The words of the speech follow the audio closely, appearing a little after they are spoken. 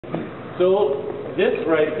So this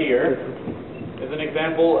right here is an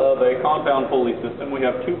example of a compound pulley system. We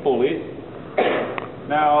have two pulleys.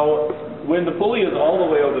 Now, when the pulley is all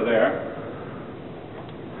the way over there,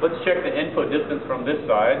 let's check the input distance from this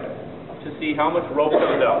side to see how much rope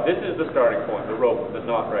comes out. This is the starting point, the rope, the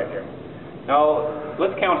knot right here. Now,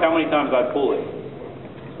 let's count how many times I pull it.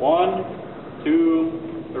 1,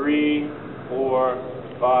 2, 3, 4,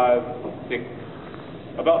 5, 6,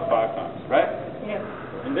 about 5 times, right? Yeah.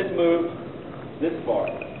 And this moved this far.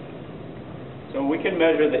 So we can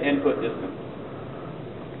measure the input distance.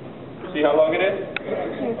 You see how long it is?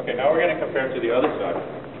 Okay, now we're going to compare it to the other side.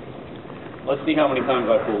 Let's see how many times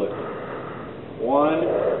I pull it.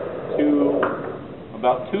 1, 2,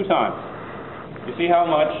 about 2 times. You see how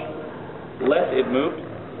much less it moved?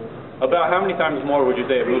 About how many times more would you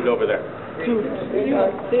say it moved over there? 2.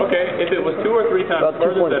 Okay, if it was 2 or 3 times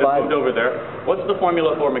further that it moved over there, what's the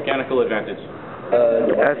formula for mechanical advantage?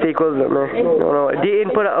 S equals D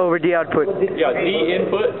input over D output. Yeah, D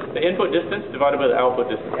input, the input distance divided by the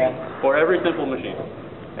output distance for every simple machine,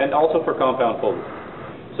 and also for compound pulleys.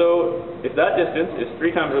 So if that distance is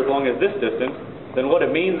 3 times as long as this distance, then what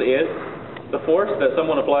it means is the force that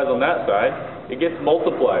someone applies on that side, it gets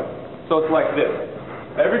multiplied. So it's like this.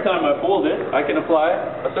 Every time I pull this, I can apply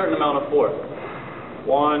a certain amount of force.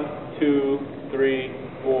 1, 2,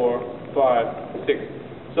 3, 4, 5, 6.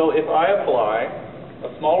 So if I apply a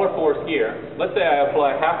smaller force here, let's say I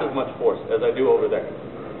apply half as much force as I do over there.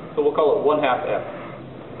 So we'll call it 1/2 F.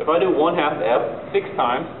 If I do 1/2 F 6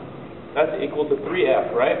 times, that's equal to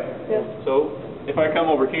 3F, right? Yes. So if I come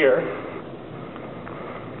over here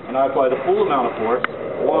and I apply the full amount of force,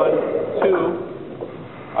 1, 2,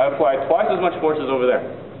 I apply twice as much force as over there.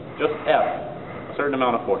 Just F, a certain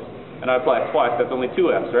amount of force. And I apply it twice, that's only 2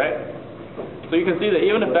 Fs, right? So you can see that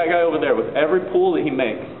even if that guy over there, with every pull that he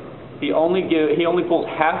makes, he only pulls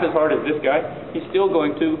half as hard as this guy, he's still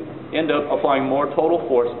going to end up applying more total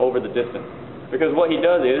force over the distance. Because what he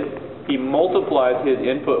does is, he multiplies his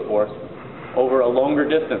input force over a longer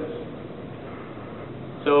distance.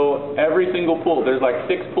 So every single pull, there's like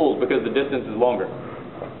 6 pulls because the distance is longer.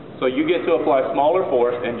 So you get to apply smaller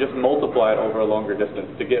force and just multiply it over a longer distance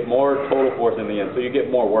to get more total force in the end. So you get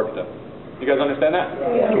more work done. You guys understand that?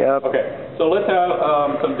 Yeah. Yep. Okay. So let's have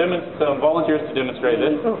some volunteers to demonstrate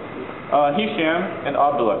this. Hisham and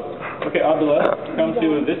Abdullah. Okay, Abdullah, come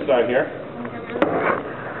to this side here.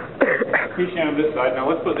 Hisham this side. Now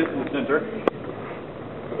let's put this in the center.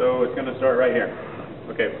 So it's going to start right here.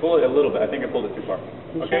 Okay, pull it a little bit. I think I pulled it too far.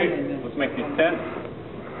 Okay, let's make these tense.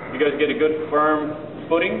 You guys get a good firm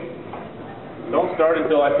footing. Don't start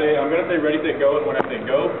until I say, I'm going to say ready, set, go, and when I say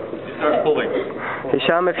go, you start pulling.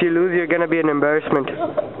 Hisham, if you lose, you're going to be an embarrassment.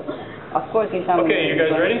 Of course, Hisham. Okay, you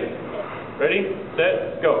guys ready? Ready,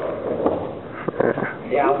 set, go.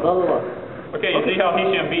 Yeah, Abdullah. Okay, you see how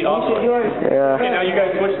Hisham beat Abdullah? Yeah. Okay, now you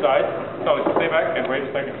guys switch sides. So stay back and wait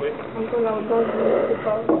a second, please.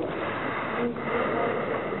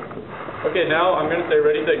 Okay, now I'm going to say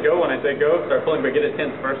ready, set, go. When I say go, start pulling, but get it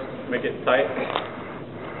tense first. Make it tight.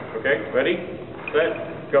 Okay, ready,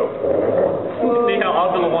 set, go. See how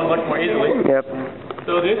Abdullah won much more easily? Yep.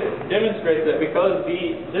 So this demonstrates that because the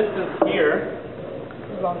distance here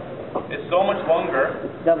is so much longer,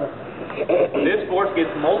 this force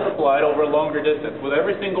gets multiplied over a longer distance. With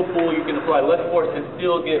every single pull, you can apply less force and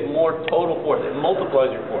still get more total force. It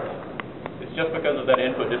multiplies your force. It's just because of that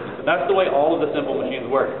input distance. And that's the way all of the simple machines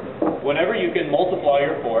work. Whenever you can multiply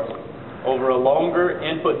your force over a longer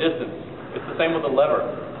input distance, it's the same with a lever.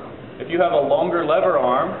 If you have a longer lever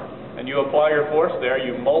arm and you apply your force there,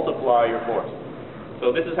 you multiply your force. So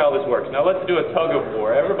this is how this works. Now let's do a tug of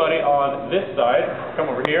war. Everybody on this side, come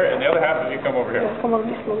over here, and the other half of you come over here. Come on,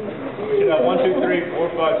 We got 1, 2, 3, 4,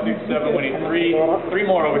 5, 6, 7. We need 3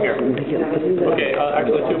 more over here. Okay,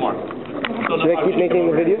 actually 2 more. So Should I keep making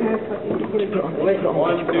the video? 1,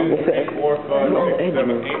 2, 3, 4, 5, 6,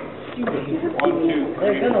 7, 8. 1, 2,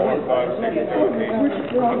 3, 4, 5, 6, 7,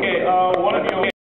 8. Okay, one of you.